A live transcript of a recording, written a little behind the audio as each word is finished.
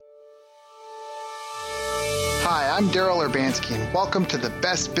Hi, I'm Daryl Urbanski, and welcome to the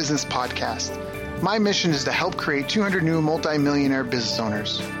Best Business Podcast. My mission is to help create 200 new multi-millionaire business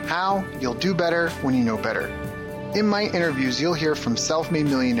owners. How? You'll do better when you know better. In my interviews, you'll hear from self-made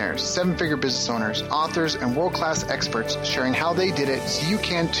millionaires, seven-figure business owners, authors, and world-class experts sharing how they did it so you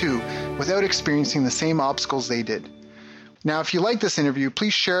can too, without experiencing the same obstacles they did. Now, if you like this interview,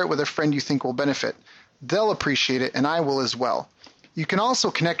 please share it with a friend you think will benefit. They'll appreciate it, and I will as well. You can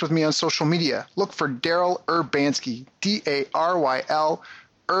also connect with me on social media. Look for Daryl Urbanski, D-A-R-Y-L,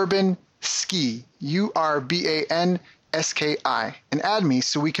 Urban Ski, U-R-B-A-N-S-K-I, and add me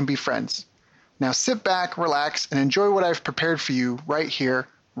so we can be friends. Now sit back, relax, and enjoy what I've prepared for you right here,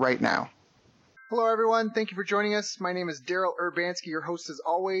 right now. Hello, everyone. Thank you for joining us. My name is Daryl Urbanski, your host as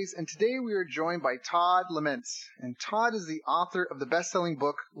always, and today we are joined by Todd Lemense. And Todd is the author of the best-selling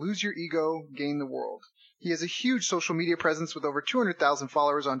book, Lose Your Ego, Gain the World. He has a huge social media presence with over 200,000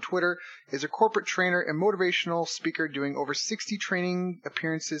 followers on Twitter, is a corporate trainer and motivational speaker doing over 60 training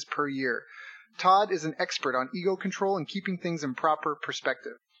appearances per year. Todd is an expert on ego control and keeping things in proper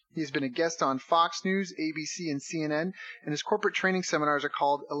perspective. He has been a guest on Fox News, ABC, and CNN, and his corporate training seminars are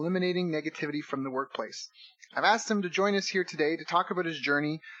called Eliminating Negativity from the Workplace. I've asked him to join us here today to talk about his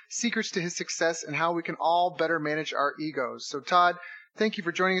journey, secrets to his success, and how we can all better manage our egos. So Todd, thank you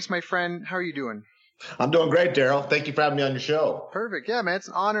for joining us, my friend. How are you doing? I'm doing great, Daryl. Thank you for having me on your show. Perfect. Yeah, man. It's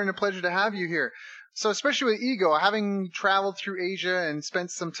an honor and a pleasure to have you here. So especially with ego, having traveled through Asia and spent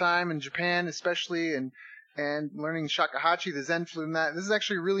some time in Japan especially and learning shakuhachi, the Zen flute and that, this is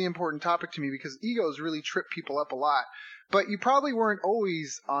actually a really important topic to me because egos really trip people up a lot. But you probably weren't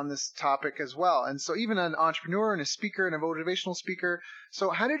always on this topic as well. And so even an entrepreneur and a speaker and a motivational speaker.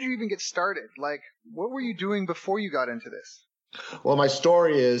 So how did you even get started? Like, what were you doing before you got into this? Well, my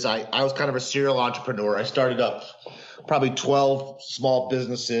story is I was kind of a serial entrepreneur. I started up probably 12 small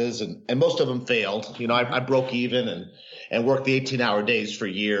businesses and most of them failed. You know, I broke even and worked the 18-hour days for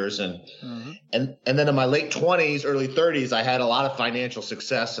years. And then in my late 20s, early 30s, I had a lot of financial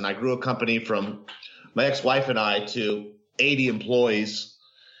success and I grew a company from my ex-wife and I to 80 employees.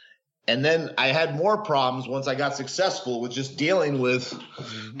 And then I had more problems once I got successful with just dealing with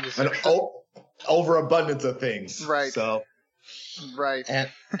an overabundance of things. Right. So. Right.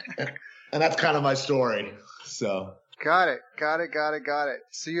 And that's kind of my story. So. Got it.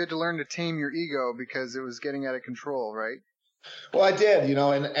 So you had to learn to tame your ego because it was getting out of control, right? Well, I did, you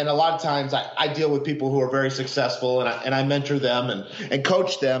know, and a lot of times I deal with people who are very successful and I mentor them and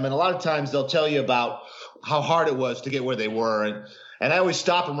coach them. And a lot of times they'll tell you about how hard it was to get where they were. And I always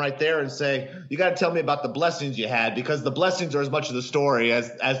stop them right there and say, you got to tell me about the blessings you had because the blessings are as much of the story as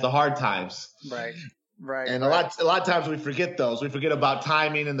the hard times. Right. And a lot of times we forget those. We forget about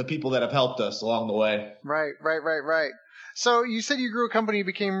timing and the people that have helped us along the way. Right. So you said you grew a company, you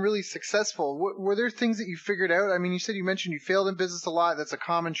became really successful. Were there things that you figured out? I mean, you mentioned you failed in business a lot. That's a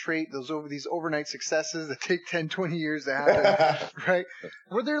common trait, these overnight successes that take 10, 20 years to happen, right?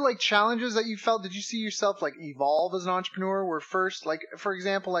 Were there like challenges that you felt? Did you see yourself like evolve as an entrepreneur where first, like, for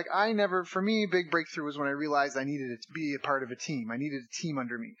example, like for me, a big breakthrough was when I realized I needed to be a part of a team. I needed a team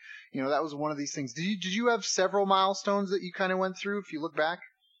under me. You know, that was one of these things. Did you have several milestones that you kind of went through if you look back?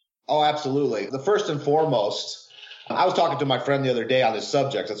 Oh, absolutely. The first and foremost, I was talking to my friend the other day on this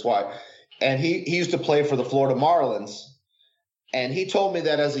subject. That's why. And he used to play for the Florida Marlins. And he told me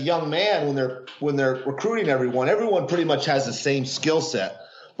that as a young man, when they're recruiting everyone pretty much has the same skill set.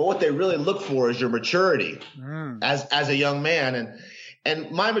 But what they really look for is your maturity as a young man.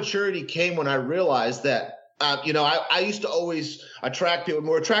 And my maturity came when I realized that, I used to always attract people.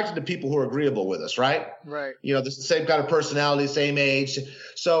 We're attracted to people who are agreeable with us, right? Right. You know, the same kind of personality, same age.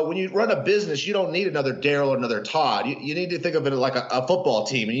 So when you run a business, you don't need another Daryl or another Todd. You need to think of it like a football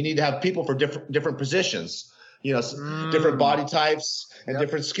team, and you need to have people for different positions. You know, different body types and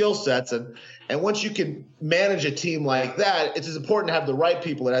different skill sets. And once you can manage a team like that, it's as important to have the right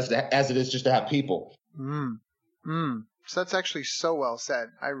people as it is just to have people. So that's actually so well said.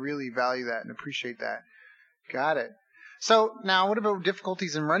 I really value that and appreciate that. Got it. So now what about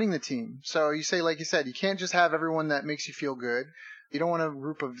difficulties in running the team? So you say, like you said, you can't just have everyone that makes you feel good. You don't want a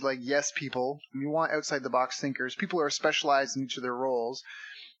group of like yes people. You want outside the box thinkers, people who are specialized in each of their roles.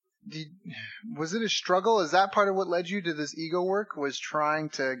 Was it a struggle? Is that part of what led you to this ego work, was trying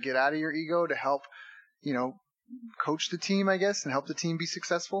to get out of your ego to help, coach the team, I guess, and help the team be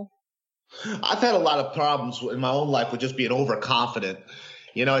successful? I've had a lot of problems in my own life with just being overconfident.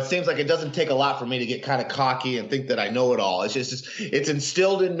 You know, it seems like it doesn't take a lot for me to get kind of cocky and think that I know it all. It's just it's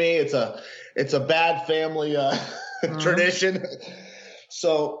instilled in me. It's a bad family tradition.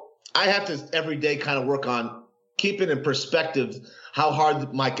 So I have to every day kind of work on keeping in perspective how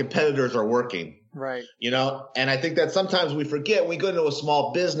hard my competitors are working. Right. And I think that sometimes we forget when we go into a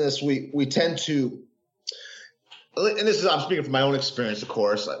small business, we tend to, and I'm speaking from my own experience, of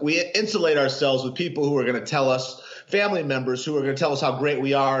course, we insulate ourselves with people who are going to tell us, family members who are going to tell us how great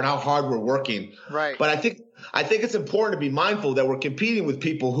we are and how hard we're working. Right. But I think it's important to be mindful that we're competing with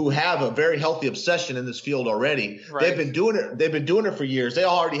people who have a very healthy obsession in this field already. Right. They've been doing it for years. They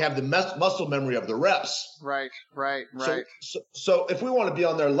already have the muscle memory of the reps. Right. So if we want to be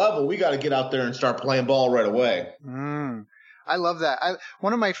on their level, we got to get out there and start playing ball right away. I love that.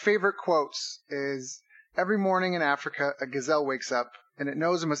 One of my favorite quotes is, every morning in Africa, a gazelle wakes up and it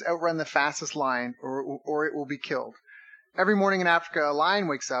knows it must outrun the fastest lion or it will be killed. Every morning in Africa, a lion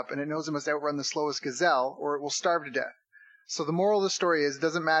wakes up and it knows it must outrun the slowest gazelle or it will starve to death. So the moral of the story is, it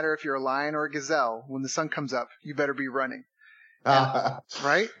doesn't matter if you're a lion or a gazelle. When the sun comes up, you better be running.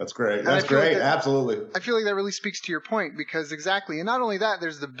 Right? That's great. That's great. Absolutely. I feel like that really speaks to your point, because exactly. And not only that,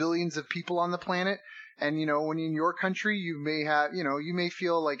 there's the billions of people on the planet. And, when in your country, you may have, you may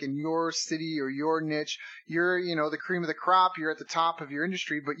feel like in your city or your niche, you're, the cream of the crop, you're at the top of your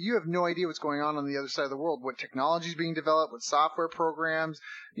industry, but you have no idea what's going on the other side of the world, what technology is being developed, what software programs,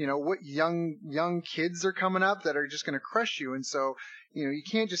 what young kids are coming up that are just going to crush you. And so, you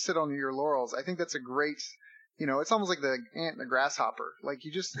can't just sit on your laurels. I think that's a great, it's almost like the ant and the grasshopper. Like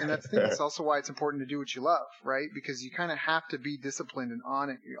and I think that's also why it's important to do what you love, right? Because you kind of have to be disciplined and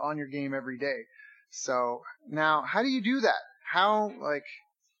on your game every day. So now, how do you do that?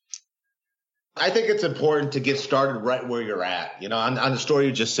 I think it's important to get started right where you're at. On the story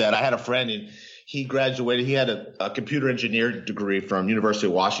you just said, I had a friend and he graduated. He had a computer engineering degree from University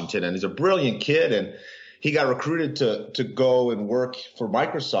of Washington, and he's a brilliant kid. And he got recruited to go and work for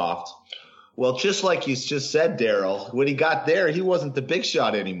Microsoft. Well, just like you just said, Daryl, when he got there, he wasn't the big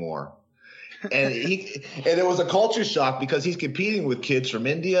shot anymore. And it was a culture shock, because he's competing with kids from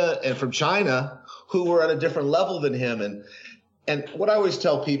India and from China who were at a different level than him. And what I always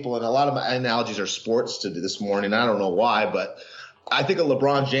tell people, and a lot of my analogies are sports to this morning, I don't know why, but I think of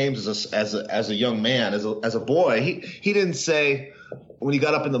LeBron James as a young man, as a boy. He didn't say, when he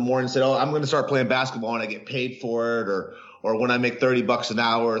got up in the morning, said, "Oh, I'm going to start playing basketball and I get paid for it," or when I make $30 an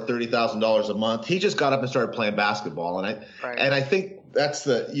hour or $30,000 a month. He just got up and started playing basketball. And I think that's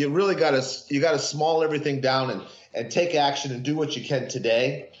you really got to small everything down and take action and do what you can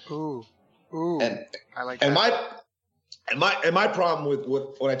today. Ooh. And I like that. And my problem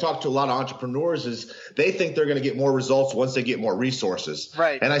with when I talk to a lot of entrepreneurs is they think they're going to get more results once they get more resources.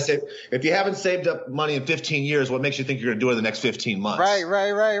 Right. And I say, if you haven't saved up money in 15 years, what makes you think you're going to do it in the next 15 months? Right.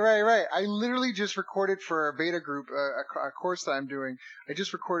 I literally just recorded for a beta group, a course that I'm doing. I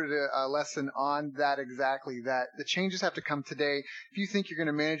just recorded a lesson on that, exactly that. The changes have to come today. If you think you're going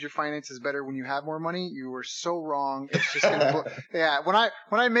to manage your finances better when you have more money, you are so wrong. It's just going to yeah. When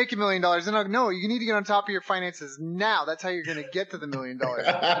I make $1 million, then I'll no, you need to get on top of your finances now. That's how you're going to get to the $1 million.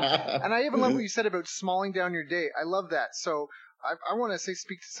 And I even love what you said about smalling down your day. I love that. So I want to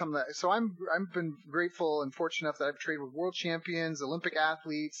speak to some of that. So I've been grateful and fortunate enough that I've traded with world champions, Olympic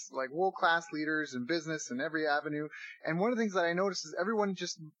athletes, like world-class leaders in business and every avenue. And one of the things that I noticed is everyone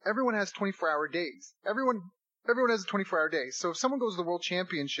has 24-hour days. Everyone has a 24-hour day. So if someone goes to the world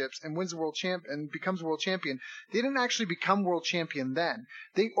championships and wins the world champ and becomes world champion, they didn't actually become world champion then.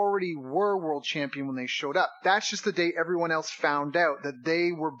 They already were world champion when they showed up. That's just the day everyone else found out that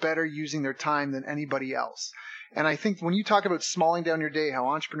they were better using their time than anybody else. And I think when you talk about smalling down your day, how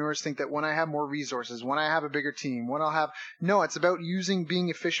entrepreneurs think that when I have more resources, when I have a bigger team, no, it's about being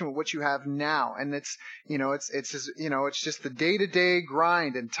efficient with what you have now. And it's just the day-to-day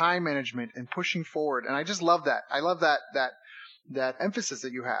grind and time management and pushing forward. And I just love that. I love that emphasis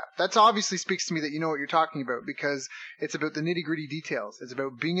that you have. That's obviously speaks to me that you know what you're talking about, because it's about the nitty-gritty details. It's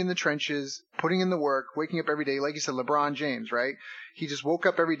about being in the trenches, putting in the work, waking up every day. Like you said, LeBron James, right? He just woke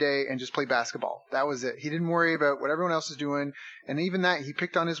up every day and just played basketball. That was it. He didn't worry about what everyone else is doing. And even that, he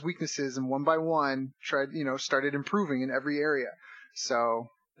picked on his weaknesses and one by one started improving in every area. So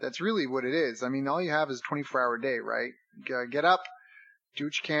that's really what it is. I mean, all you have is a 24-hour day, right? Get up, do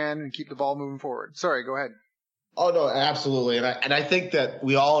what you can, and keep the ball moving forward. Sorry, go ahead. Oh, no, absolutely. And I think that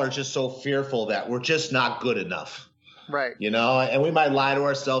we all are just so fearful that we're just not good enough. Right. And we might lie to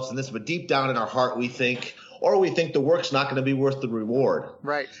ourselves in this, but deep down in our heart, we think the work's not going to be worth the reward.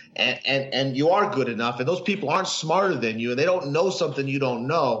 Right. And you are good enough. And those people aren't smarter than you, and they don't know something you don't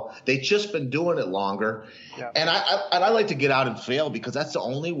know. They've just been doing it longer. Yeah. And I like to get out and fail, because that's the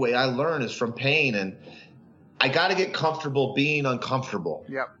only way I learn is from pain. And I got to get comfortable being uncomfortable.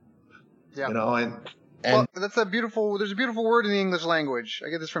 Yep. Well, there's a beautiful word in the English language. I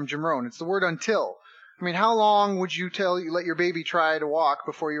get this from Jim Rohn. It's the word until. I mean, how long would you let your baby try to walk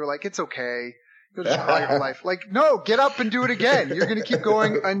before you were like, it's okay, you'll just crawl your whole life? Like, no, get up and do it again. You're going to keep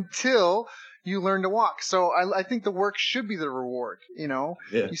going until you learn to walk. So I think the work should be the reward. Yeah.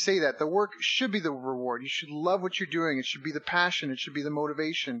 You say that the work should be the reward. You should love what you're doing. It should be the passion. It should be the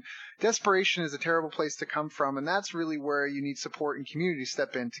motivation. Desperation is a terrible place to come from. And that's really where you need support and community to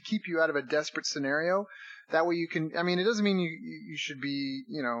step in to keep you out of a desperate scenario. That way you can, I mean, it doesn't mean you should be,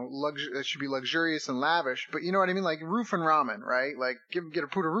 it should be luxurious and lavish, but you know what I mean? Like roof and ramen, right? Like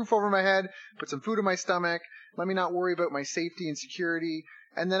put a roof over my head, put some food in my stomach. Let me not worry about my safety and security.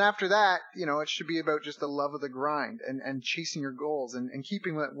 And then after that, it should be about just the love of the grind and chasing your goals and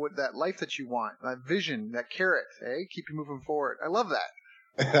keeping that life that you want, that vision, that carrot, keep you moving forward. I love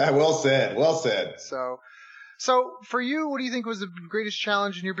that. Well said. Well said. So for you, what do you think was the greatest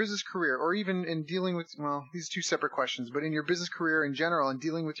challenge in your business career, or even in dealing with, well, these are two separate questions, but in your business career in general and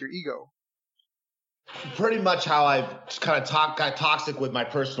dealing with your ego? Pretty much how I kind of got toxic with my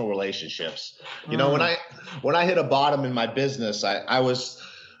personal relationships. When I hit a bottom in my business, I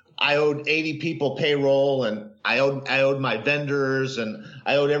owed 80 people payroll, and I owed my vendors, and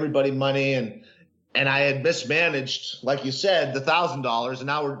I owed everybody money, and I had mismanaged, like you said, the $1,000, and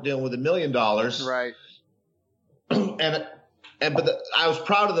now we're dealing with $1 million. Right. I was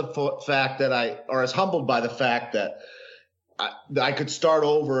proud of the fact that I was humbled by the fact that I could start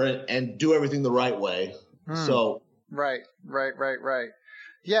over and do everything the right way. So right.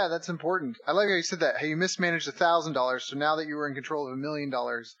 Yeah, that's important. I like how you said that. How you mismanaged $1,000, so now that you were in control of $1 million,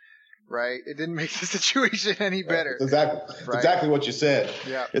 right? It didn't make the situation any better. Exactly what you said.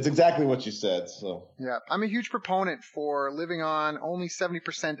 Yeah, it's exactly what you said. So yeah, I'm a huge proponent for living on only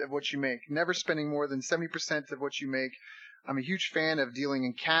 70% of what you make, never spending more than 70% of what you make. I'm a huge fan of dealing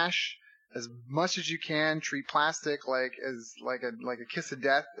in cash as much as you can. Treat plastic like a kiss of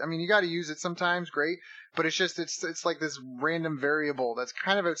death. I mean, you got to use it sometimes, great, but it's like this random variable that's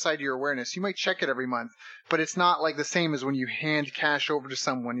kind of outside your awareness. You might check it every month, but it's not like the same as when you hand cash over to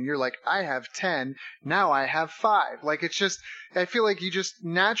someone and you're like, I have 10, now I have 5. Like, it's just, I feel like you just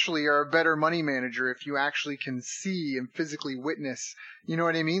naturally are a better money manager if you actually can see and physically witness, you know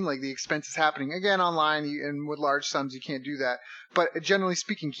what I mean? Like the expenses happening. Again, online and with large sums, you can't do that. But generally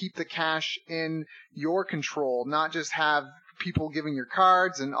speaking, keep the cash in your control, not just have people giving your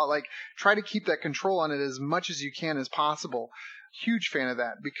cards, and try to keep that control on it as much as you can as possible. Huge fan of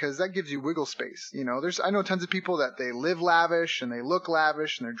that, because that gives you wiggle space. I know tons of people that they live lavish and they look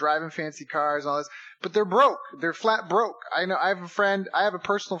lavish and they're driving fancy cars and all this, but they're broke. They're flat broke. I have a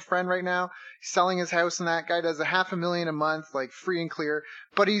personal friend right now. He's selling his house, and that guy does $500,000 a month, like free and clear.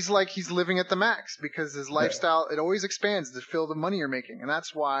 But he's living at the max because his lifestyle, it always expands to fill the money you're making. And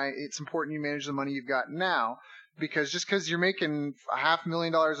that's why it's important you manage the money you've got now. Because just because you're making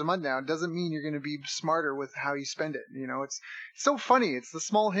 $500,000 a month now, it doesn't mean you're going to be smarter with how you spend it. It's so funny. It's the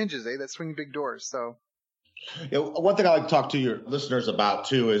small hinges, that swing big doors. So, one thing I like to talk to your listeners about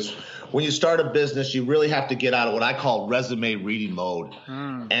too is when you start a business, you really have to get out of what I call resume reading mode,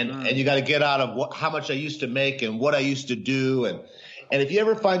 and you got to get out of how much I used to make and what I used to do, and if you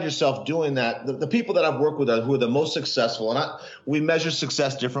ever find yourself doing that, the people that I've worked with who are the most successful, and we measure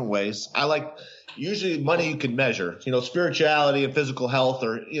success different ways. Usually money you can measure, spirituality and physical health,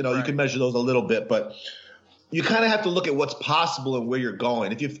 or, you can measure those a little bit, but you kind of have to look at what's possible and where you're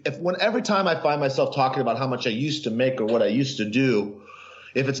going. Every time I find myself talking about how much I used to make or what I used to do,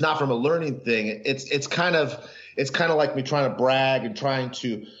 if it's not from a learning thing, it's kind of like me trying to brag and trying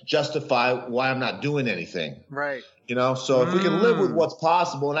to justify why I'm not doing anything. Right. So if we can live with what's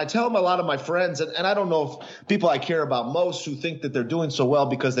possible, and I tell them a lot of my friends, and I don't know if people I care about most who think that they're doing so well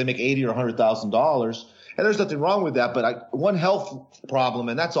because they make $80,000 or $100,000, and there's nothing wrong with that, but one health problem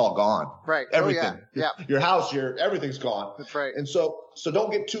and that's all gone. Right. Everything. Oh, yeah. Your house, everything's gone. That's right. And so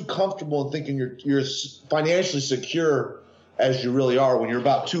don't get too comfortable in thinking you're financially secure as you really are when you're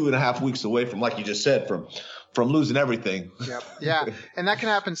about 2.5 weeks away from, like you just said, from losing everything. Yep. Yeah. And that can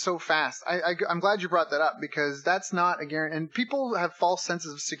happen so fast. I'm glad you brought that up, because that's not a guarantee. And people have false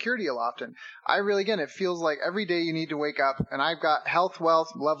senses of security a lot often. It feels like every day you need to wake up, and I've got health,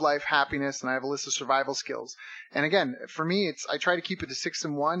 wealth, love life, happiness, and I have a list of survival skills. And again, for me, I try to keep it to 6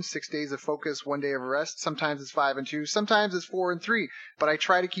 and 1, 6 days of focus, 1 day of rest. Sometimes it's 5 and 2, sometimes it's 4 and 3, but I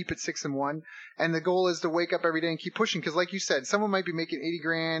try to keep it 6 and 1. And the goal is to wake up every day and keep pushing. Because like you said, someone might be making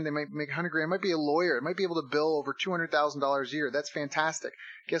 $80,000, they might make $100,000, might be a lawyer, it might be able to bill over $200,000 a year. That's fantastic.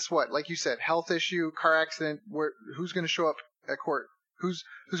 Guess what? Like you said, health issue, car accident, who's going to show up at court? Who's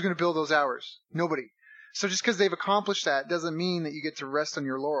going to bill those hours? Nobody. So just because they've accomplished that doesn't mean that you get to rest on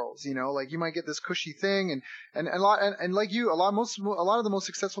your laurels. Like you might get this cushy thing, and like you, a lot of the most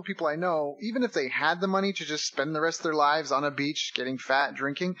successful people I know, even if they had the money to just spend the rest of their lives on a beach getting fat,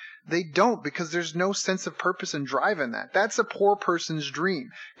 drinking, they don't, because there's no sense of purpose and drive in that. That's a poor person's dream,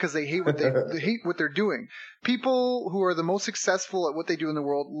 because they hate they hate what they're doing. People who are the most successful at what they do in the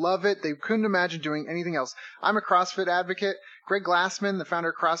world love it. They couldn't imagine doing anything else. I'm a CrossFit advocate. Greg Glassman, the founder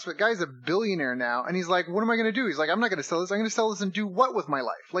of CrossFit, guy's a billionaire now, and he's like, what am I going to do? He's like, I'm not going to sell this. I'm going to sell this and do what with my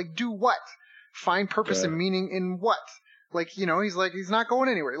life? Like, do what? Find purpose and meaning in what? Like, he's like, he's not going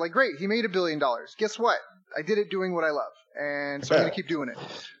anywhere. Like, great, he made $1 billion. Guess what? I did it doing what I love, and so I'm going to keep doing it.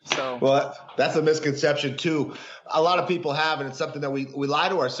 So, well, that's a misconception too. A lot of people have, and it's something that we lie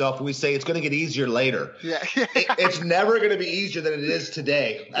to ourselves and we say it's going to get easier later. Yeah. It's never going to be easier than it is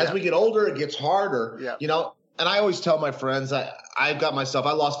today. As we get older, it gets harder. Yeah. And I always tell my friends, I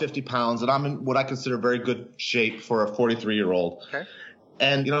lost 50 pounds, and I'm in what I consider very good shape for a 43-year-old. Okay.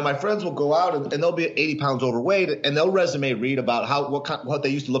 And, my friends will go out and they'll be 80 pounds overweight, and they'll resume read about what they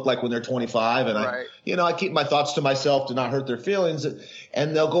used to look like when they're 25. And I keep my thoughts to myself to not hurt their feelings.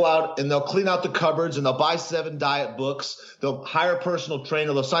 And they'll go out and they'll clean out the cupboards, and they'll buy 7 diet books. They'll hire a personal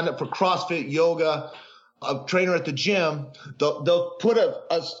trainer. They'll sign up for CrossFit, yoga, a trainer at the gym. They'll put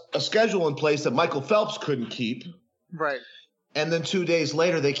a schedule in place that Michael Phelps couldn't keep. Right. And then 2 days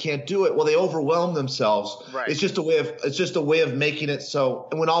later they can't do it. Well, they overwhelm themselves. Right. It's just a way of making it so.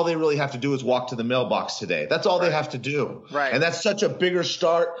 And when all they really have to do is walk to the mailbox today, that's all they have to do. Right. And that's such a bigger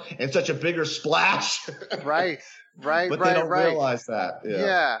start and such a bigger splash. Right. But they don't realize that.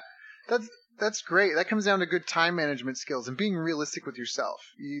 Yeah. That's great. That comes down to good time management skills and being realistic with yourself.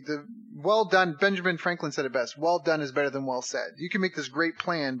 Well done. Benjamin Franklin said it best. Well done is better than well said. You can make this great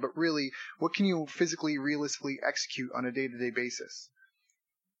plan, but really, what can you physically, realistically execute on a day-to-day basis?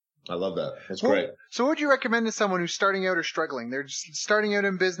 I love that. That's great. So what would you recommend to someone who's starting out or struggling? They're just starting out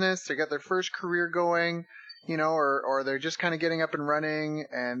in business. They got their first career going, or they're just kind of getting up and running,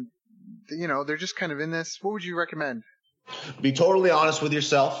 and, they're just kind of in this. What would you recommend? Be totally honest with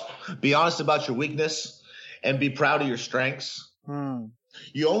yourself. Be honest about your weakness, and be proud of your strengths.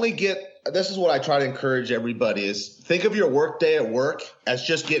 You only this is what I try to encourage everybody is think of your work day at work as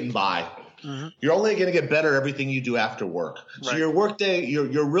just getting by. Mm-hmm. You're only going to get better at everything you do after work. So your work day,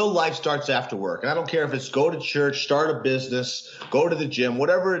 your real life starts after work. And I don't care if it's go to church, start a business, go to the gym,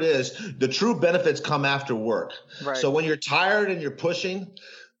 whatever it is, the true benefits come after work. Right. So when you're tired and you're pushing,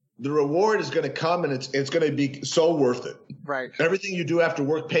 the reward is going to come, and it's going to be so worth it. Right. Everything you do after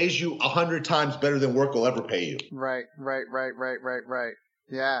work pays you 100 times better than work will ever pay you. Right.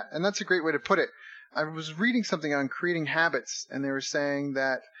 Yeah. And that's a great way to put it. I was reading something on creating habits, and they were saying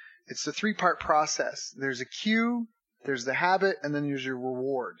that it's a 3-part process. There's a cue, there's the habit, and then there's your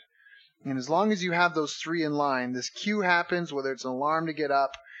reward. And as long as you have those 3 in line, this cue happens, whether it's an alarm to get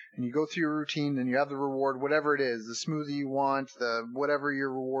up, and you go through your routine, and you have the reward, whatever it is, the smoothie you want, whatever your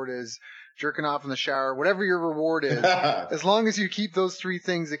reward is, jerking off in the shower, whatever your reward is. As long as you keep those 3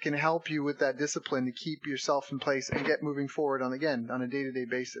 things, it can help you with that discipline to keep yourself in place and get moving forward on a day-to-day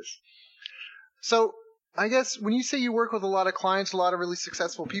basis. So I guess when you say you work with a lot of clients, a lot of really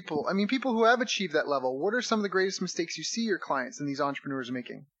successful people, people who have achieved that level, what are some of the greatest mistakes you see your clients and these entrepreneurs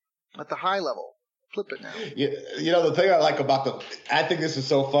making at the high level? Flip it now. The thing I like I think this is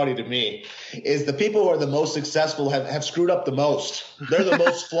so funny to me, is the people who are the most successful have screwed up the most. They're the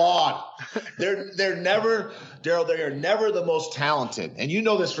most flawed. They're never, Daryl, they are never the most talented. And you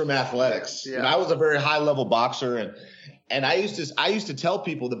know this from athletics. Yeah. I was a very high level boxer, and I used to tell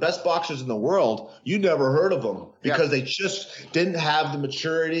people the best boxers in the world, you never heard of them because they just didn't have the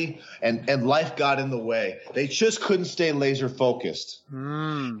maturity and life got in the way. They just couldn't stay laser focused.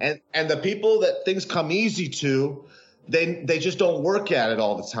 And the people that things come easy to, they just don't work at it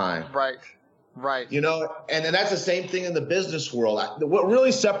all the time. Right. And that's the same thing in the business world. What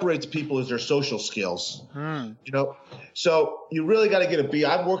really separates people is their social skills. So you really got to get a B.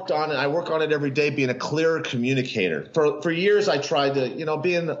 I've worked on it. I work on it every day, being a clearer communicator. For years, I tried to,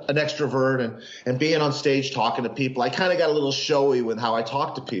 being an extrovert and being on stage talking to people. I kind of got a little showy with how I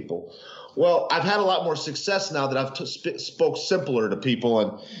talk to people. Well, I've had a lot more success now that I've spoke simpler to people in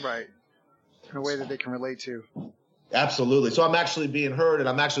a way that they can relate to. Absolutely. So I'm actually being heard, and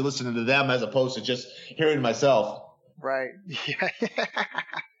I'm actually listening to them as opposed to just hearing myself. Right. Yeah.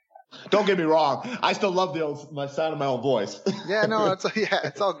 Don't get me wrong. I still love my sound of my own voice. Yeah, no,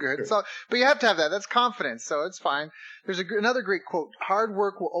 it's all good. But you have to have that. That's confidence, so it's fine. There's another great quote: "Hard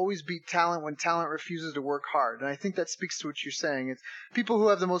work will always beat talent when talent refuses to work hard." And I think that speaks to what you're saying. It's people who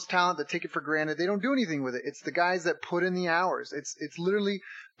have the most talent that take it for granted. They don't do anything with it. It's the guys that put in the hours. It's literally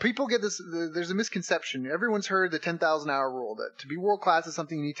people get this. There's a misconception. Everyone's heard the 10,000-hour rule that to be world class is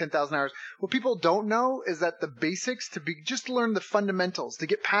something you need 10,000 hours. What people don't know is that the basics just to learn the fundamentals, to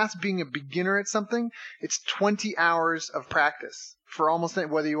get past being a beginner at something, it's 20 hours of practice. For almost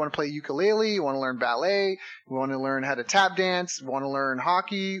whether you want to play ukulele, you want to learn ballet, you want to learn how to tap dance, you want to learn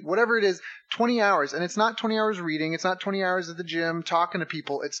hockey, whatever it is, 20 hours. And it's not 20 hours reading. It's not 20 hours at the gym talking to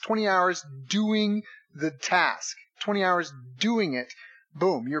people. It's 20 hours doing the task, 20 hours doing it.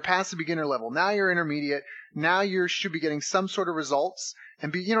 Boom, you're past the beginner level. Now you're intermediate. Now you should be getting some sort of results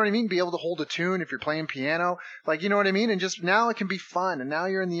and you know what I mean? Be able to hold a tune if you're playing piano, you know what I mean? And just now it can be fun. And now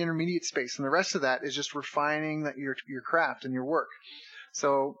you're in the intermediate space. And the rest of that is just refining your craft and your work.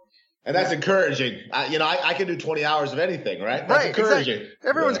 So. And that's encouraging. I can do 20 hours of anything, right? That's encouraging. Exactly.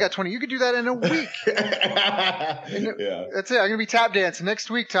 Everyone's got 20. You could do that in a week. Yeah. That's it. I'm going to be tap dancing next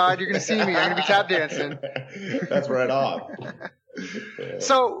week, Todd. You're going to see me. I'm going to be tap dancing. That's right on.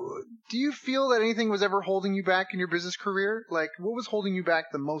 So, do you feel that anything was ever holding you back in your business career? What was holding you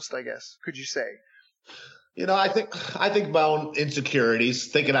back the most, I guess, could you say? I think my own insecurities,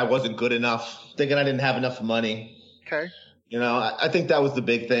 thinking I wasn't good enough, thinking I didn't have enough money. Okay. I think that was the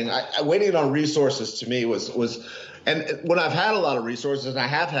big thing. Waiting on resources to me was, and when I've had a lot of resources, and I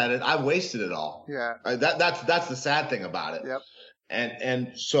have had it, I've wasted it all. Yeah. That's the sad thing about it. Yep.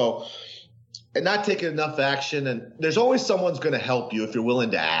 And not taking enough action, and there's always someone's going to help you if you're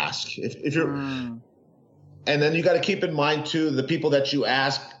willing to ask. If you're, and then you got to keep in mind too the people that you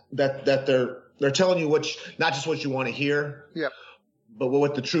ask that they're telling you not just what you want to hear, yep, but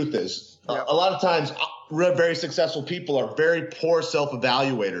what the truth is. Yep. A lot of times, very successful people are very poor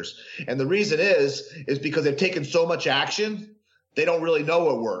self-evaluators, and the reason is because they've taken so much action, they don't really know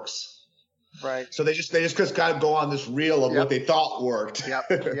what works. Right. So they just kind of go on this reel of what they thought worked.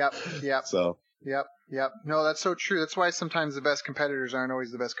 Yep. So. Yep. No, that's so true. That's why sometimes the best competitors aren't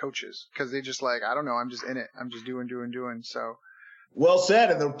always the best coaches, because they just I don't know, I'm just in it. I'm just doing. So. Well said.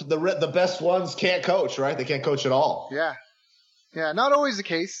 And the best ones can't coach, right? They can't coach at all. Yeah. Yeah. Not always the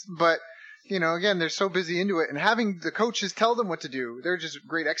case, but again, they're so busy into it, and having the coaches tell them what to do, they're just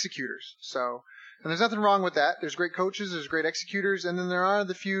great executors. So. And there's nothing wrong with that. There's great coaches, there's great executors, and then there are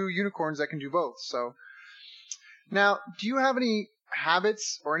the few unicorns that can do both. So now, do you have any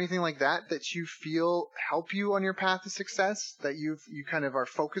habits or anything like that you feel help you on your path to success that you kind of are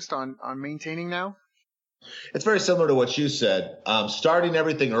focused on maintaining now? It's very similar to what you said. Starting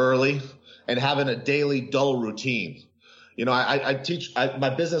everything early and having a daily dull routine. I teach my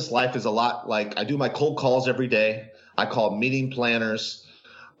business life is a lot like I do my cold calls every day. I call meeting planners.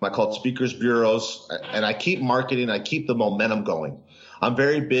 I call it speakers bureaus, and I keep marketing. I keep the momentum going. I'm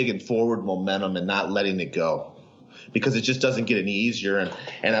very big in forward momentum and not letting it go, because it just doesn't get any easier.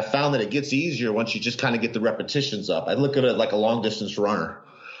 And I found that it gets easier once you just kind of get the repetitions up. I look at it like a long distance runner,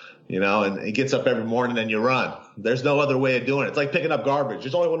 and it gets up every morning and you run. There's no other way of doing it. It's like picking up garbage.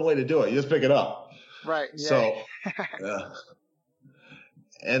 There's only one way to do it. You just pick it up. Right. Yeah. So,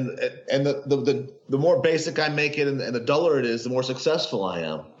 and the more basic I make it and the duller it is, the more successful I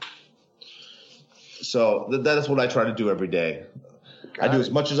am. So that is what I try to do every day. I do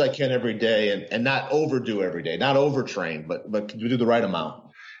as much as I can every day and not overdo every day, not overtrain, but do the right amount.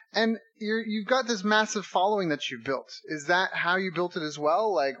 And you've got this massive following that you've built. Is that how you built it as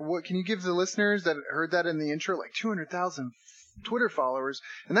well? What can you give the listeners that heard that in the intro, 200,000 Twitter followers,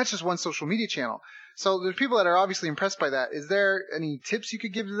 and that's just one social media channel. So there's people that are obviously impressed by that. Is there any tips you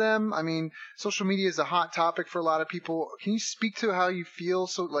could give to them? I mean, social media is a hot topic for a lot of people. Can you speak to how you feel,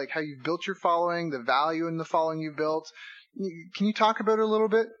 how you've built your following, the value in the following you've built? Can you talk about it a little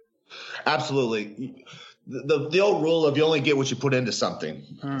bit? Absolutely. The old rule of you only get what you put into something.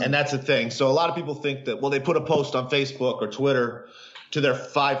 And that's the thing. So a lot of people think that, they put a post on Facebook or Twitter to their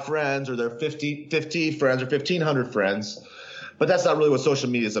 5 friends or their 50 friends or 1,500 friends. But that's not really what social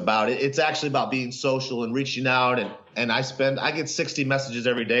media is about. It's actually about being social and reaching out. And I get 60 messages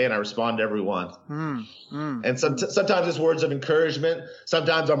every day and I respond to every one. And sometimes it's words of encouragement.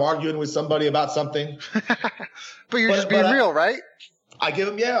 Sometimes I'm arguing with somebody about something. But you're just being real, right? I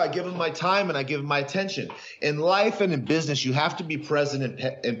give them my time and I give them my attention. In life and in business, you have to be present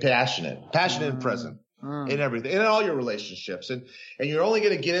and passionate and present in everything, in all your relationships. And you're only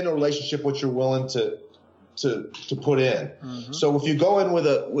going to get into a relationship what you're willing to put in. So if you go in with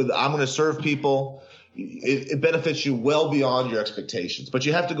I'm going to serve people, it benefits you well beyond your expectations. But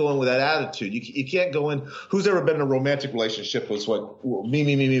you have to go in with that attitude. You can't go in. Who's ever been in a romantic relationship with what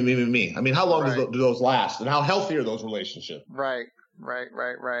me? I mean, how long do those last, and how healthy are those relationships? Right.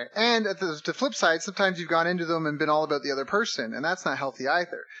 And at the flip side, sometimes you've gone into them and been all about the other person, and that's not healthy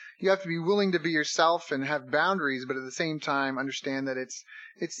either. You have to be willing to be yourself and have boundaries, but at the same time understand that it's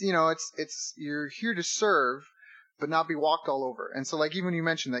you're here to serve, but not be walked all over. And so, like, even you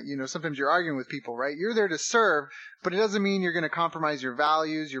mentioned that, sometimes you're arguing with people, right? You're there to serve, but it doesn't mean you're going to compromise your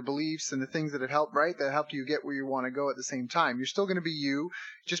values, your beliefs, and the things that have helped, right? That help you get where you want to go at the same time. You're still going to be you.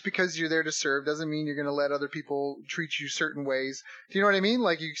 Just because you're there to serve doesn't mean you're going to let other people treat you certain ways. Do you know what I mean?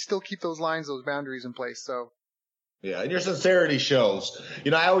 Like, you still keep those lines, those boundaries in place. So. Yeah. And your sincerity shows.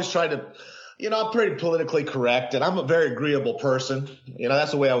 I always try to, I'm pretty politically correct, and I'm a very agreeable person. That's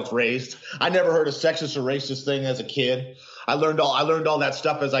the way I was raised. I never heard a sexist or racist thing as a kid. I learned all that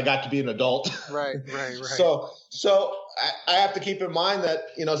stuff as I got to be an adult. Right. So I have to keep in mind that,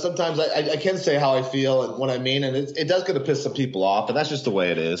 sometimes I can say how I feel and what I mean, and it does get to piss some people off, and that's just the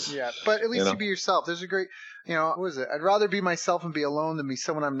way it is. Yeah, but at least you be yourself. There's a great, what is it? I'd rather be myself and be alone than be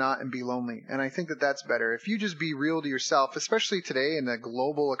someone I'm not and be lonely. And I think that that's better. If you just be real to yourself, especially today in the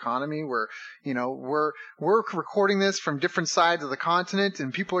global economy where, we're recording this from different sides of the continent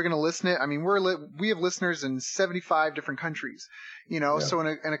and people are going to listen to it. I mean, we have listeners in 75 different countries, so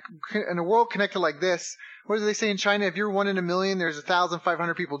in a world connected like this, what do they say in China? If you're 1 in a million, there's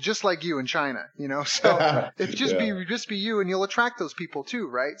 1,500 people just like you in China, so if just be you and you'll attract those people too.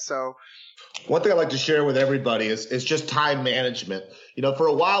 Right. So. One thing I'd like to share with everybody is just time management. For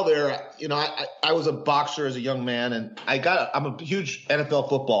a while there, I was a boxer as a young man, and I'm a huge NFL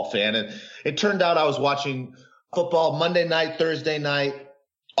football fan. And it turned out I was watching football Monday night, Thursday night,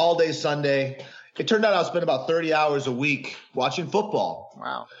 all day Sunday. It turned out I spent about 30 hours a week watching football.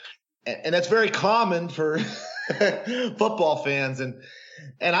 Wow. And that's very common for football fans. And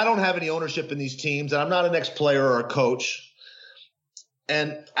I don't have any ownership in these teams, and I'm not an ex-player or a coach.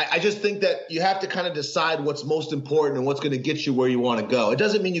 And I just think that you have to kind of decide what's most important and what's going to get you where you want to go. It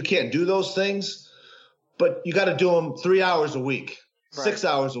doesn't mean you can't do those things, but you got to do them 3 hours a week, 6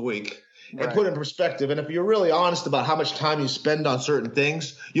 hours a week, and put it in perspective. And if you're really honest about how much time you spend on certain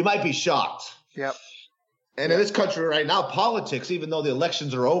things, you might be shocked. Yep. And in this country right now, politics, even though the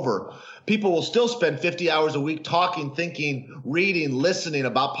elections are over, people will still spend 50 hours a week talking, thinking, reading, listening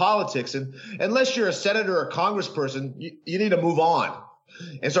about politics. And unless you're a senator or a congressperson, you need to move on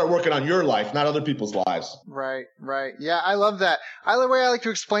and start working on your life, not other people's lives. Right. Yeah, I love that. The way I like to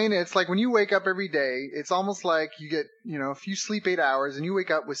explain it, it's like when you wake up every day, it's almost like you get, if you sleep 8 hours and you wake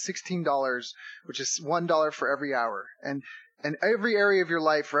up with $16, which is $1 for every hour. And every area of your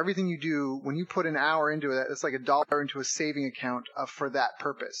life, for everything you do, when you put an hour into it, it's like $1 into a saving account for that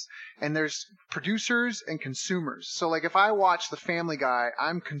purpose. And there's producers and consumers. So like if I watch The Family Guy,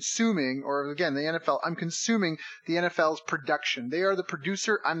 I'm consuming, or again, the NFL, I'm consuming the NFL's production. They are the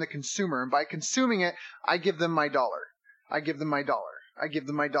producer, I'm the consumer. And by consuming it, I give them my dollar.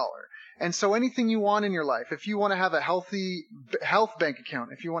 And so anything you want in your life, if you want to have a healthy health bank account,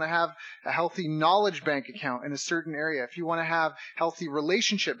 if you want to have a healthy knowledge bank account in a certain area, if you want to have healthy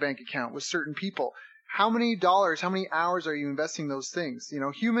relationship bank account with certain people, how many dollars, how many hours are you investing those things?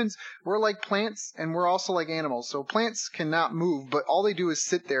 Humans, we're like plants and we're also like animals. So plants cannot move, but all they do is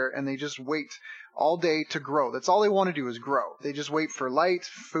sit there and they just wait all day to grow. That's all they want to do is grow. They just wait for light,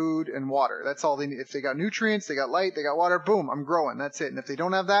 food, and water. That's all they need. If they got nutrients, they got light, they got water, boom, I'm growing. That's it. And if they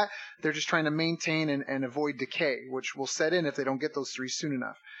don't have that, they're just trying to maintain and avoid decay, which will set in if they don't get those three soon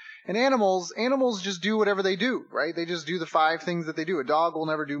enough. And animals just do whatever they do, right? They just do the 5 things that they do. A dog will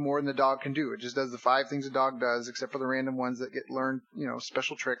never do more than the dog can do. It just does the 5 things a dog does, except for the random ones that get learned,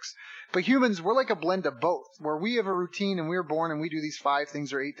 special tricks. But humans, we're like a blend of both, where we have a routine and we're born and we do these 5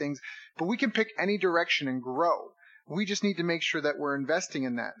 things or 8 things, but we can pick any direction and grow. We just need to make sure that we're investing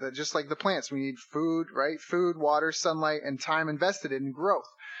in that. That just like the plants, we need food, right? Food, water, sunlight, and time invested in growth.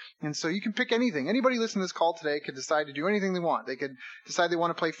 And so you can pick anything. Anybody listening to this call today could decide to do anything they want. They could decide they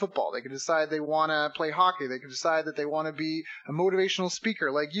want to play football. They could decide they want to play hockey. They could decide that they want to be a motivational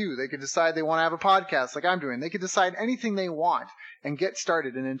speaker like you. They could decide they want to have a podcast like I'm doing. They could decide anything they want and get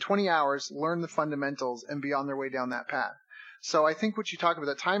started. And in 20 hours, learn the fundamentals and be on their way down that path. So I think what you talk about,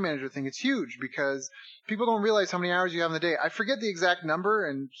 that time management thing, it's huge because people don't realize how many hours you have in the day. I forget the exact number,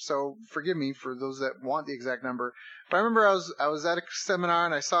 and so forgive me for those that want the exact number. But I remember I was at a seminar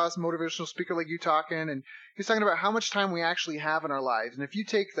and I saw this motivational speaker like you talking, and he was talking about how much time we actually have in our lives. And if you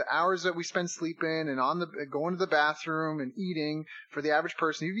take the hours that we spend sleeping and going to the bathroom and eating for the average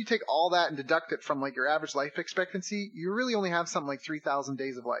person, if you take all that and deduct it from like your average life expectancy, you really only have something like 3,000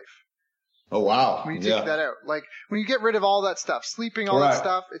 days of life. Oh, wow. When you take that out, like when you get rid of all that stuff, sleeping, all that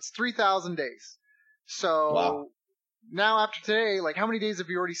stuff, it's 3,000 days. So now after today, like how many days have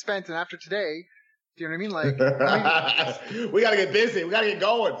you already spent? And after today, do you know what I mean? Like, we got to get busy. We got to get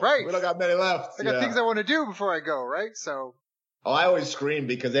going. Right. We don't got many left. I got things I want to do before I go. Right. So. Oh, I always scream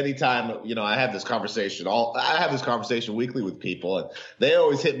because anytime, I have this conversation, I have this conversation weekly with people, and they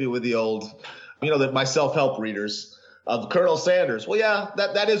always hit me with the old, my self-help readers of Colonel Sanders. Well, yeah,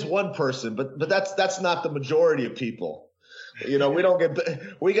 that is one person, but that's not the majority of people.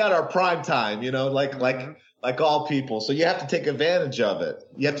 We got our prime time, like all people. So you have to take advantage of it.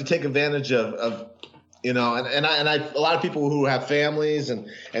 You have to take advantage of and a lot of people who have families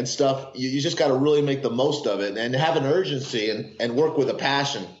and stuff, you just got to really make the most of it and have an urgency and work with a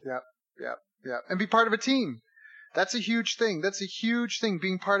passion. Yeah. And be part of a team. That's a huge thing.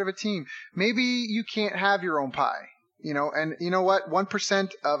 Being part of a team. Maybe you can't have your own pie, and you know what?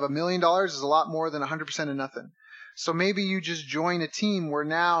 1% of $1 million is a lot more than 100% of nothing. So maybe you just join a team where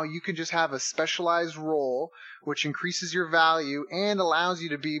now you can just have a specialized role, which increases your value and allows you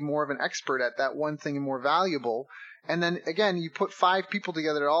to be more of an expert at that one thing and more valuable. And then again, you put 5 people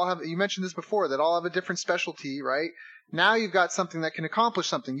together that all have, you mentioned this before, that all have a different specialty, right? Now you've got something that can accomplish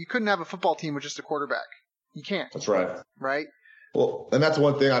something. You couldn't have a football team with just a quarterback. You can't. That's right. Right? Well, and that's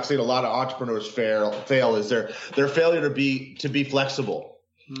one thing I've seen a lot of entrepreneurs fail is their failure to be flexible.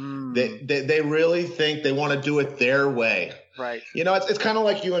 They really think they want to do it their way. Right. It's kind of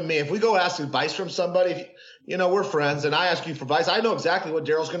like you and me. If we go ask advice from somebody, we're friends and I ask you for advice, I know exactly what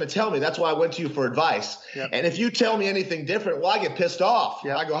Daryl's going to tell me. That's why I went to you for advice. Yep. And if you tell me anything different, well, I get pissed off.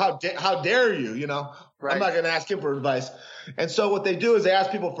 Yep. I go, how dare you, Right. I'm not going to ask him for advice. And so what they do is they ask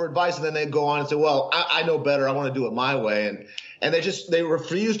people for advice and then they go on and say, well, I know better. I want to do it my way. And they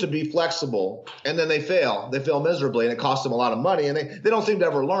refuse to be flexible, and then they fail. They fail miserably, and it costs them a lot of money, and they don't seem to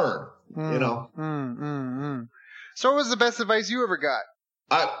ever learn, So what was the best advice you ever got?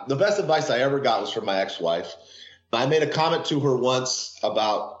 The best advice I ever got was from my ex-wife. I made a comment to her once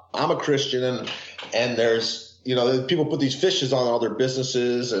about I'm a Christian, and there's people put these fishes on all their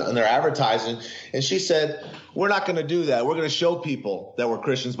businesses and their advertising. And she said, we're not going to do that. We're going to show people that we're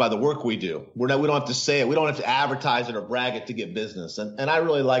Christians by the work we do. We don't have to say it. We don't have to advertise it or brag it to get business. And I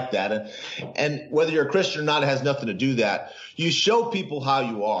really like that. And whether you're a Christian or not, it has nothing to do that. You show people how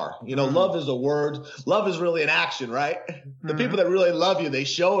you are. Love is a word. Love is really an action, right? The people that really love you, they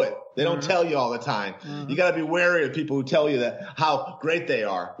show it. They don't tell you all the time. You got to be wary of people who tell you that how great they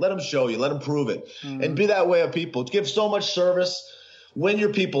are. Let them show you. Let them prove it. And be that way of people. Give so much service. Win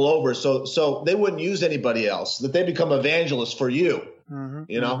your people over so they wouldn't use anybody else, that they become evangelists for you.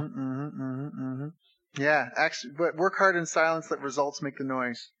 Yeah, actually, but work hard in silence, let results make the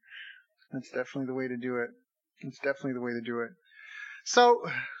noise. That's definitely the way to do it. So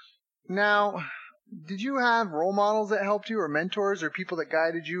now, did you have role models that helped you, or mentors, or people that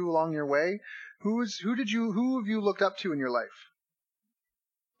guided you along your way? Who have you looked up to in your life?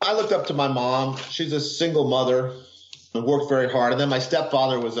 I looked up to my mom. She's a single mother and worked very hard. And then my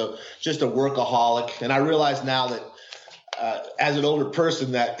stepfather was just a workaholic. And I realize now that as an older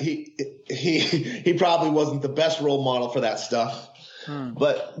person that he probably wasn't the best role model for that stuff.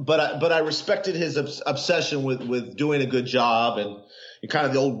 But I respected his obsession with doing a good job and kind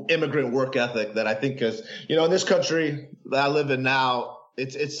of the old immigrant work ethic that I think is, in this country that I live in now,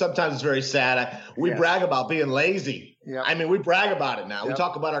 it's sometimes very sad. We brag about being lazy. Yep. I mean, we brag about it now. Yep. We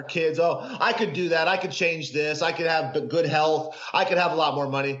talk about our kids. Oh, I could do that. I could change this. I could have good health. I could have a lot more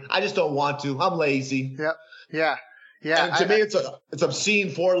money. I just don't want to. I'm lazy. Yep. Yeah. Yeah. And to me, it's obscene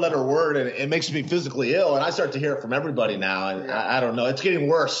 4-letter word, and it makes me physically ill. And I start to hear it from everybody now. And I don't know. It's getting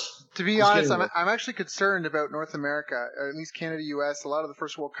worse. To be honest, I'm actually concerned about North America, or at least Canada, U.S., a lot of the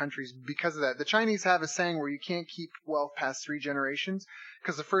first world countries because of that. The Chinese have a saying where you can't keep wealth past 3 generations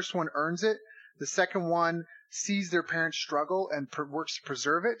because the first one earns it. The second one sees their parents struggle and works to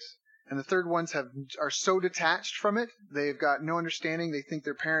preserve it. And the third ones are so detached from it. They've got no understanding. They think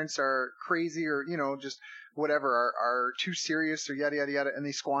their parents are crazy or, just whatever, are too serious or yada, yada, yada, and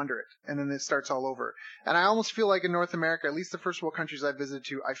they squander it. And then it starts all over. And I almost feel like in North America, at least the first world countries I've visited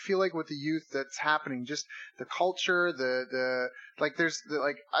to, I feel like with the youth that's happening, just the culture,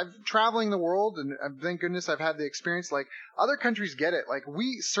 I'm traveling the world and thank goodness I've had the experience. Like other countries get it. Like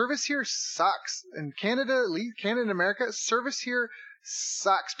service here sucks. In Canada, Canada and America, service here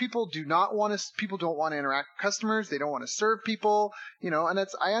sucks. People don't want to interact with customers. They don't want to serve people, and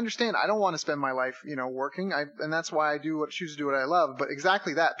I understand. I don't want to spend my life, working. And that's why I choose to do what I love. But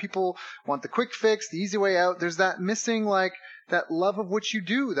exactly that. People want the quick fix, the easy way out. There's that missing, that love of what you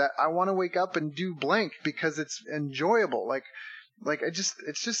do, that I want to wake up and do blank because it's enjoyable. Like,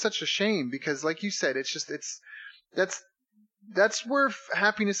 it's just such a shame because, like you said, that's where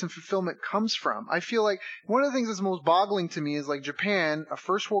happiness and fulfillment comes from. I feel like one of the things that's most boggling to me is like Japan, a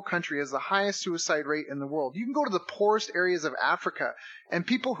first world country, has the highest suicide rate in the world. You can go to the poorest areas of Africa and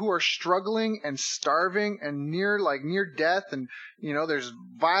people who are struggling and starving and near death, and there's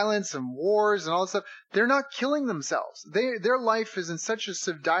violence and wars and all this stuff. They're not killing themselves. Their life is in such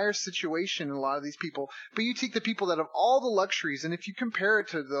a dire situation in a lot of these people. But you take the people that have all the luxuries, and if you compare it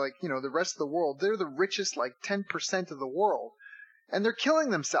to the rest of the world, they're the richest 10% of the world. And they're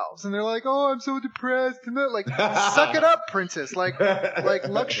killing themselves, and they're like, "Oh, I'm so depressed." And they're like, "Suck it up, princess!" Like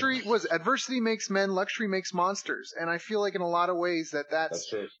luxury adversity makes men, luxury makes monsters. And I feel like in a lot of ways that's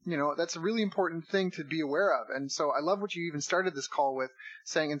true. That's a really important thing to be aware of. And so I love what you even started this call with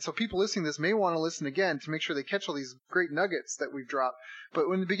saying. And so people listening to this may want to listen again to make sure they catch all these great nuggets that we've dropped. But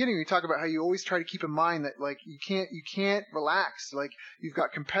in the beginning, we talk about how you always try to keep in mind that you can't relax. Like, you've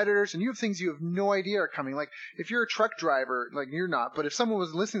got competitors and you have things you have no idea are coming. Like, if you're a truck driver, you're not, but if someone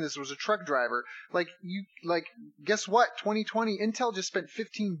was listening to this was a truck driver, guess what? 2020, Intel just spent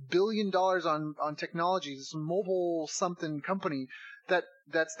 $15 billion on technology, this mobile something company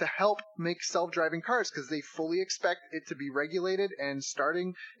that's to help make self-driving cars, because they fully expect it to be regulated, and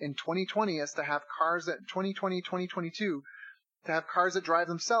starting in 2020 as to have cars that 2020, 2022 to have cars that drive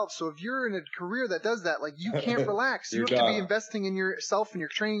themselves. So if you're in a career that does that, you can't relax. You have to be investing in yourself and your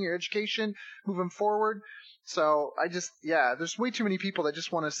training, your education, moving forward. So there's way too many people that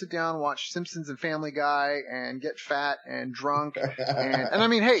just want to sit down, watch Simpsons and Family Guy and get fat and drunk. and I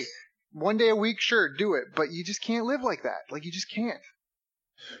mean, hey, one day a week, sure, do it. But you just can't live like that. You just can't.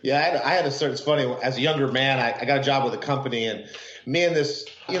 Yeah, I had a certain, it's funny, as a younger man, I got a job with a company, and me and this,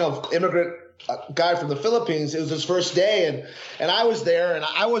 immigrant guy from the Philippines, it was his first day, and I was there, and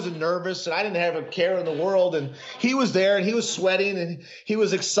I wasn't nervous, and I didn't have a care in the world, and he was there, and he was sweating, and he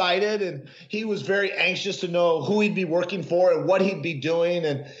was excited, and he was very anxious to know who he'd be working for and what he'd be doing,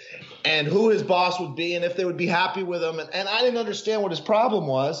 and who his boss would be, and if they would be happy with him, and I didn't understand what his problem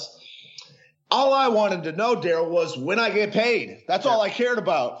was. All I wanted to know, Daryl, was when I get paid. That's all I cared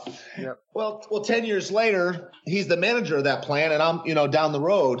about. Yep. Well, 10 years later, he's the manager of that plant, and I'm, down the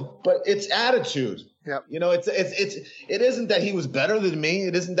road. But it's attitude. Yep. It isn't that he was better than me.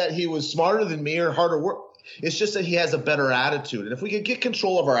 It isn't that he was smarter than me or harder work. It's just that he has a better attitude. And if we could get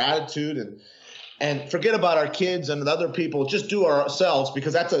control of our attitude and forget about our kids and other people, just do ourselves,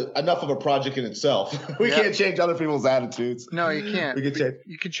 because that's enough of a project in itself. We can't change other people's attitudes. No, you can't.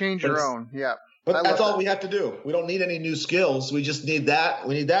 You can change your own. Yeah. But that's all we have to do. We don't need any new skills. We just need that.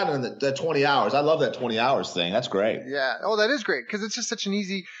 We need that in the 20 hours. I love that 20 hours thing. That's great. Yeah. Oh, that is great, because it's just such an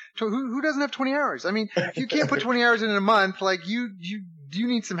easy – who doesn't have 20 hours? I mean, if you can't put 20 hours in a month, you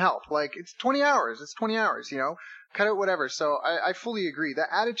need some help. It's 20 hours. It's 20 hours, Cut out whatever. So I fully agree. That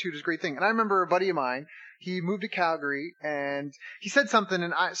attitude is a great thing. And I remember a buddy of mine, he moved to Calgary, and he said something,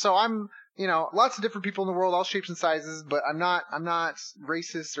 and I'm lots of different people in the world, all shapes and sizes, but I'm not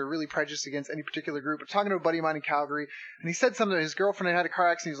racist or really prejudiced against any particular group. I'm talking to a buddy of mine in Calgary, and he said something. His girlfriend had a car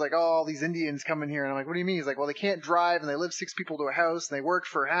accident. He's like, "Oh, all these Indians come in here." And I'm like, "What do you mean?" He's like, "Well, they can't drive, and they live 6 people to a house, and they work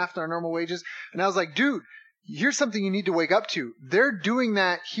for half their normal wages." And I was like, "Dude, here's something you need to wake up to. They're doing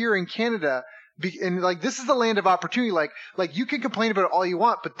that here in Canada." And this is the land of opportunity. You can complain about it all you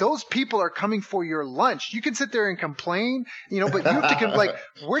want, but those people are coming for your lunch. You can sit there and complain, but you have to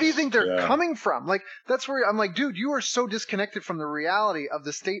where do you think they're coming from? That's where I'm like, dude, you are so disconnected from the reality of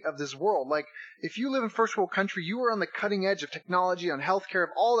the state of this world. If you live in first world country, you are on the cutting edge of technology, on healthcare, of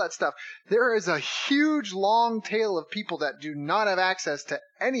all that stuff. There is a huge long tail of people that do not have access to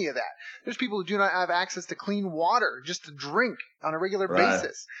any of that. There's people who do not have access to clean water just to drink on a regular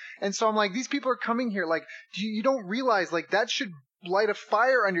basis. And so I'm like, these people are coming here. You don't realize that should light a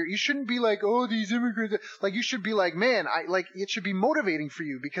fire under. You shouldn't be like, "Oh, these immigrants." You should be like, "Man, it should be motivating for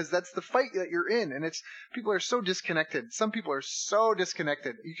you, because that's the fight that you're in." And people are so disconnected. Some people are so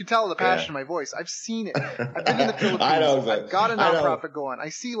disconnected. You can tell the passion in my voice. I've seen it. I've been in the Philippines. I know, I've got a nonprofit going. I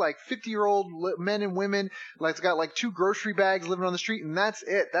see 50-year-old men and women got 2 grocery bags living on the street, and that's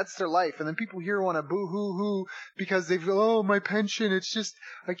it. That's their life. And then people here want to boo hoo hoo because they feel, "Oh, my pension. It's just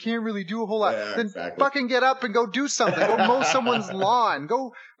I can't really do a whole lot." Then fucking get up and go do something. Go mow someone's lawn.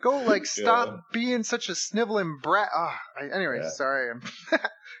 Go stop being such a sniveling brat. Sorry, I'm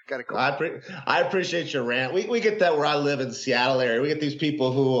gotta go. I appreciate your rant. We get that where I live in the Seattle area. We get these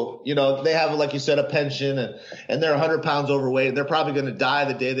people who they have, like you said, a pension, and they're 100 pounds overweight, and they're probably going to die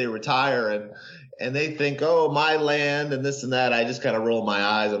the day they retire, and they think, oh, my land and this and that. I just kind of roll my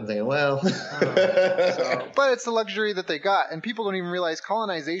eyes. I'm thinking, well. But it's the luxury that they got. And people don't even realize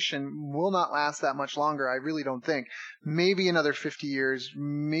colonization will not last that much longer. I really don't think. Maybe another 50 years,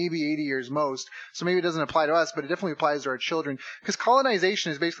 maybe 80 years most. So maybe it doesn't apply to us, but it definitely applies to our children. Because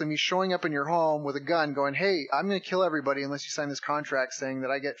colonization is basically me showing up in your home with a gun going, hey, I'm going to kill everybody unless you sign this contract saying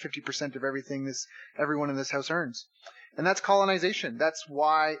that I get 50% of everything everyone in this house earns. And that's colonization. That's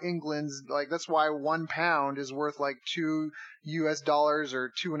why that's why £1 is worth like $2 US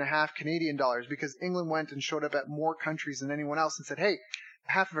or 2.5 Canadian dollars, because England went and showed up at more countries than anyone else and said, hey,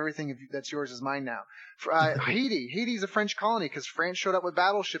 half of everything that's yours is mine now. Haiti's a French colony because France showed up with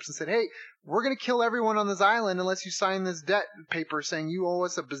battleships and said, hey, we're going to kill everyone on this island unless you sign this debt paper saying you owe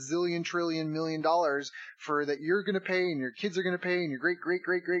us $1 bazillion trillion million for that you're going to pay and your kids are going to pay and your great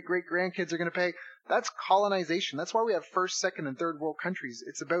grandkids are going to pay. That's colonization. That's why we have first, second, and third world countries.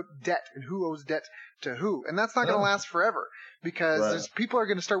 It's about debt and who owes debt to who. And that's not going to last forever, because people are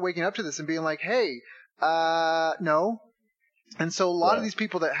going to start waking up to this and being like, hey, no. And so a lot of these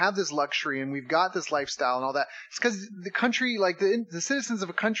people that have this luxury and we've got this lifestyle and all that, it's because the country, like the citizens of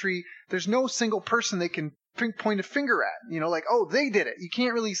a country, there's no single person they can point a finger at, like, oh, they did it. You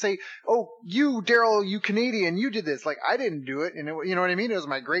can't really say, oh, you, Daryl, you Canadian, you did this. Like, I didn't do it. And you know what I mean? It was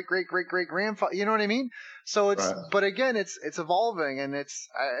my great grandfather. You know what I mean? So but again, it's evolving, and it's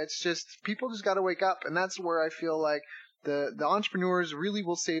just, people just got to wake up. And that's where I feel like the entrepreneurs really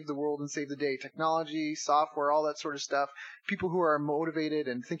will save the world and save the day. Technology, software, all that sort of stuff. People who are motivated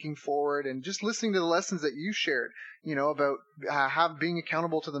and thinking forward and just listening to the lessons that you shared, about being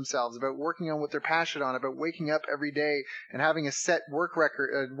accountable to themselves, about working on what they're passionate on, about waking up every day and having a set work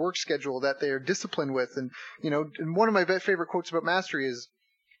schedule that they are disciplined with. And, and one of my favorite quotes about mastery is,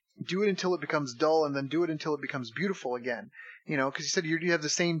 do it until it becomes dull, and then do it until it becomes beautiful again. Because you said you have the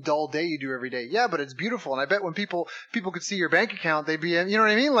same dull day you do every day. Yeah, but it's beautiful. And I bet when people could see your bank account, they'd be, you know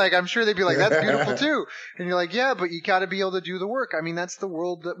what I mean? Like, I'm sure they'd be like, that's beautiful too. And you're like, yeah, but you got to be able to do the work. I mean, that's the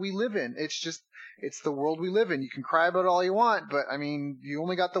world that we live in. It's the world we live in. You can cry about it all you want, but I mean, you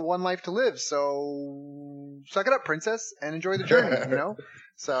only got the one life to live. So suck it up, princess, and enjoy the journey,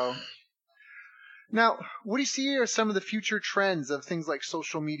 So now, what do you see are some of the future trends of things like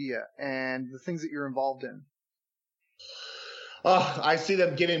social media and the things that you're involved in? I see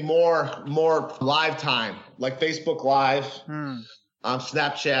them getting more live time, like Facebook Live,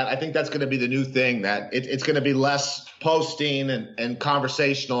 Snapchat. I think that's going to be the new thing, that it's going to be less posting and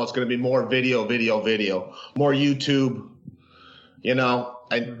conversational. It's going to be more video, more YouTube, And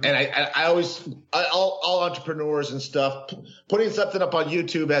I always, all entrepreneurs and stuff, putting something up on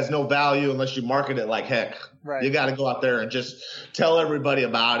YouTube has no value unless you market it like heck. Right. You got to go out there and just tell everybody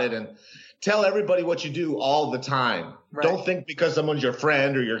about it and tell everybody what you do all the time. Right. Don't think because someone's your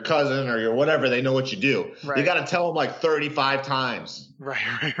friend or your cousin or your whatever, they know what you do. Right. You got to tell them like 35 times. Right.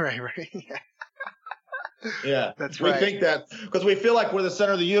 Yeah. Yeah, that's right. We think that because we feel like we're the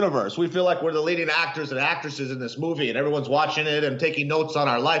center of the universe. We feel like we're the leading actors and actresses in this movie, and everyone's watching it and taking notes on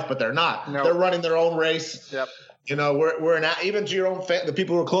our life, but they're not. Nope. They're running their own race. Yep. We're even to your own the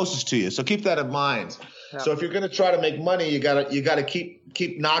people who are closest to you. So keep that in mind. Yep. So if you're going to try to make money, you gotta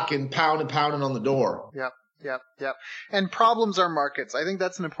keep knocking, pounding on the door. Yep. And problems are markets. I think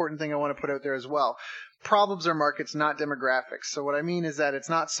that's an important thing I want to put out there as well. Problems are markets, not demographics. So what I mean is that it's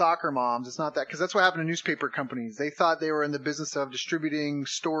not soccer moms. It's not that, because that's what happened to newspaper companies. They thought they were in the business of distributing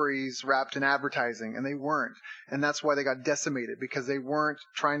stories wrapped in advertising, and they weren't. And that's why they got decimated, because they weren't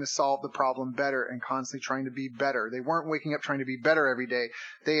trying to solve the problem better and constantly trying to be better. They weren't waking up trying to be better every day.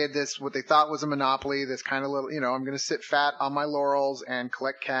 They had this, what they thought was a monopoly, this kind of little, I'm going to sit fat on my laurels and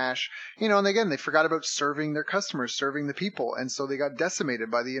collect cash. And again, they forgot about serving their customers, serving the people. And so they got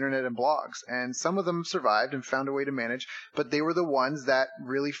decimated by the internet and blogs. And some of them survived and found a way to manage, but they were the ones that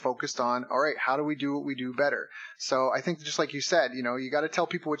really focused on, all right, how do we do what we do better? So I think just like you said, you got to tell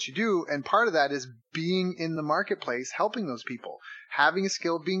people what you do. And part of that is being in the marketplace, helping those people, having a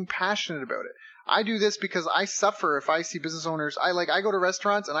skill, being passionate about it. I do this because I suffer if I see business owners. I go to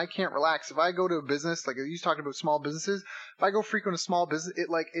restaurants and I can't relax. If I go to a business, like you talked about small businesses, if I go frequent a small business,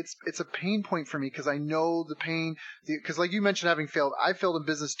 it's a pain point for me, because I know the pain. Because like you mentioned, having failed, I failed in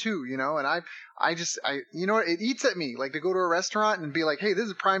business too, and it eats at me, like to go to a restaurant and be like, hey, this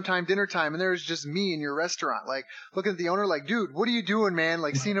is prime time, dinner time, and there's just me in your restaurant, like looking at the owner like, dude, what are you doing, man?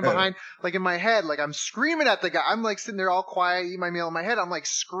 Like seeing him behind, like in my head, like I'm screaming at the guy. I'm like sitting there all quiet, eating my meal in my head. I'm like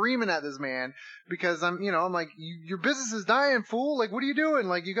screaming at this man because I'm like, your business is dying, fool. Like, what are you doing?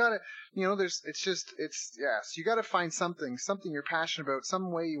 Like, you gotta, so you gotta find something you're passionate about,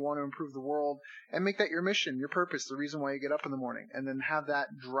 some way you want to improve the world, and make that your mission, your purpose, the reason why you get up in the morning, and then have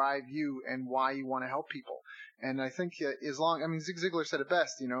that drive you and why you want to help people. And I think Zig Ziglar said it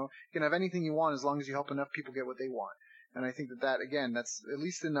best, you can have anything you want as long as you help enough people get what they want. And I think again, that's at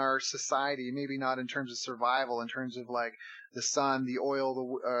least in our society, maybe not in terms of survival, in terms of like the sun, the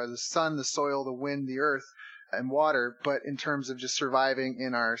oil, the sun, the soil, the wind, the earth, and water, but in terms of just surviving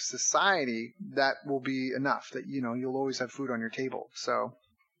in our society, that will be enough that, you'll always have food on your table. So,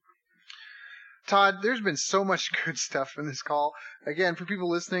 Todd, there's been so much good stuff in this call. Again, for people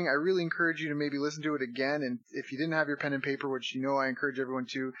listening, I really encourage you to maybe listen to it again. And if you didn't have your pen and paper, which I encourage everyone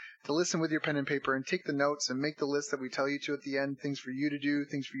to listen with your pen and paper and take the notes and make the list that we tell you to at the end, things for you to do,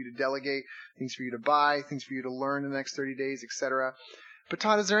 things for you to delegate, things for you to buy, things for you to learn in the next 30 days, etc. But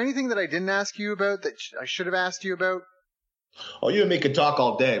Todd, is there anything that I didn't ask you about that I should have asked you about? Oh, you and me could talk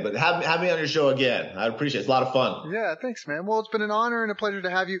all day, but have me on your show again. I appreciate it. It's a lot of fun. Yeah, thanks, man. Well, it's been an honor and a pleasure to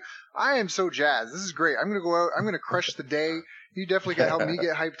have you. I am so jazzed. This is great. I'm going to go out. I'm going to crush the day. You definitely got to help me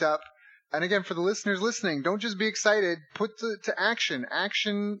get hyped up. And again, for the listeners listening, don't just be excited. Put to action.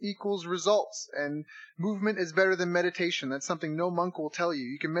 Action equals results. And movement is better than meditation. That's something no monk will tell you.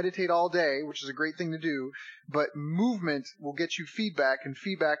 You can meditate all day, which is a great thing to do, but movement will get you feedback, and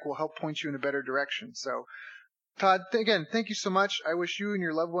feedback will help point you in a better direction. So, Todd, again, thank you so much. I wish you and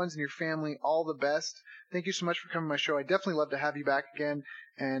your loved ones and your family all the best. Thank you so much for coming to my show. I definitely love to have you back again,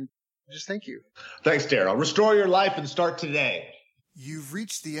 and just thank you. Thanks, Daryl. Restore your life and start today. You've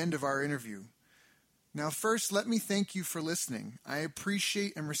reached the end of our interview. Now, first, let me thank you for listening. I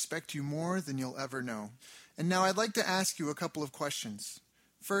appreciate and respect you more than you'll ever know. And now I'd like to ask you a couple of questions.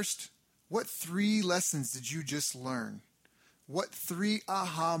 First, what 3 lessons did you just learn? What 3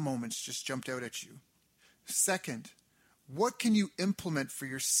 aha moments just jumped out at you? Second, what can you implement for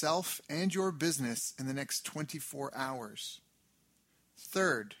yourself and your business in the next 24 hours?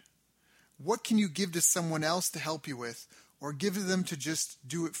 Third, what can you give to someone else to help you with, or give to them to just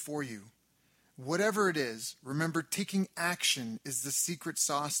do it for you? Whatever it is, remember, taking action is the secret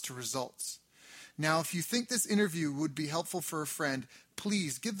sauce to results. Now, if you think this interview would be helpful for a friend,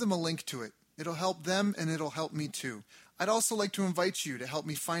 please give them a link to it. It'll help them and it'll help me too. I'd also like to invite you to help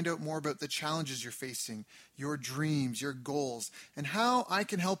me find out more about the challenges you're facing, your dreams, your goals, and how I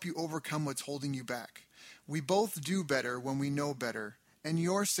can help you overcome what's holding you back. We both do better when we know better, and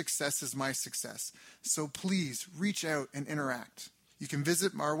your success is my success. So please reach out and interact. You can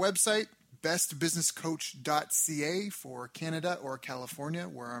visit our website, bestbusinesscoach.ca for Canada or California,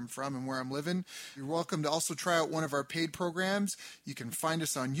 where I'm from and where I'm living. You're welcome to also try out one of our paid programs. You can find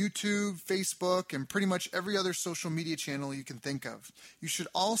us on YouTube, Facebook, and pretty much every other social media channel you can think of. You should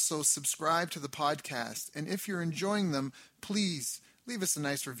also subscribe to the podcast, and if you're enjoying them, please leave us a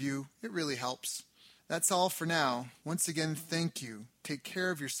nice review. It really helps. That's all for now. Once again, thank you. Take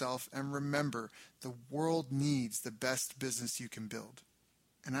care of yourself, and remember, the world needs the best business you can build.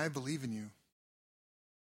 And I believe in you.